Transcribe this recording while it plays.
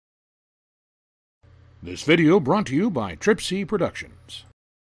This video brought to you by Tripsy Productions.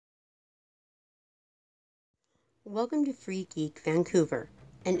 Welcome to Free Geek Vancouver,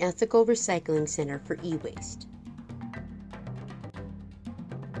 an ethical recycling center for e-waste.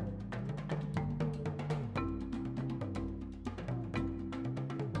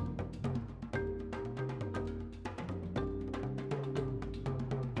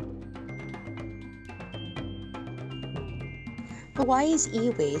 But why is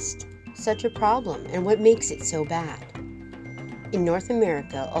e-waste such a problem, and what makes it so bad? In North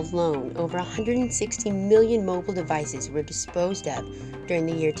America alone, over 160 million mobile devices were disposed of during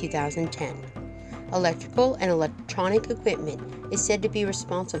the year 2010. Electrical and electronic equipment is said to be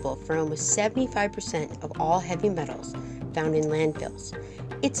responsible for almost 75% of all heavy metals found in landfills.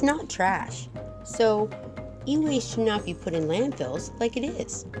 It's not trash, so e-waste should not be put in landfills like it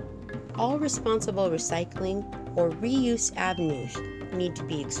is. All responsible recycling or reuse avenues need to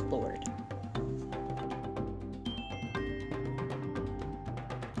be explored.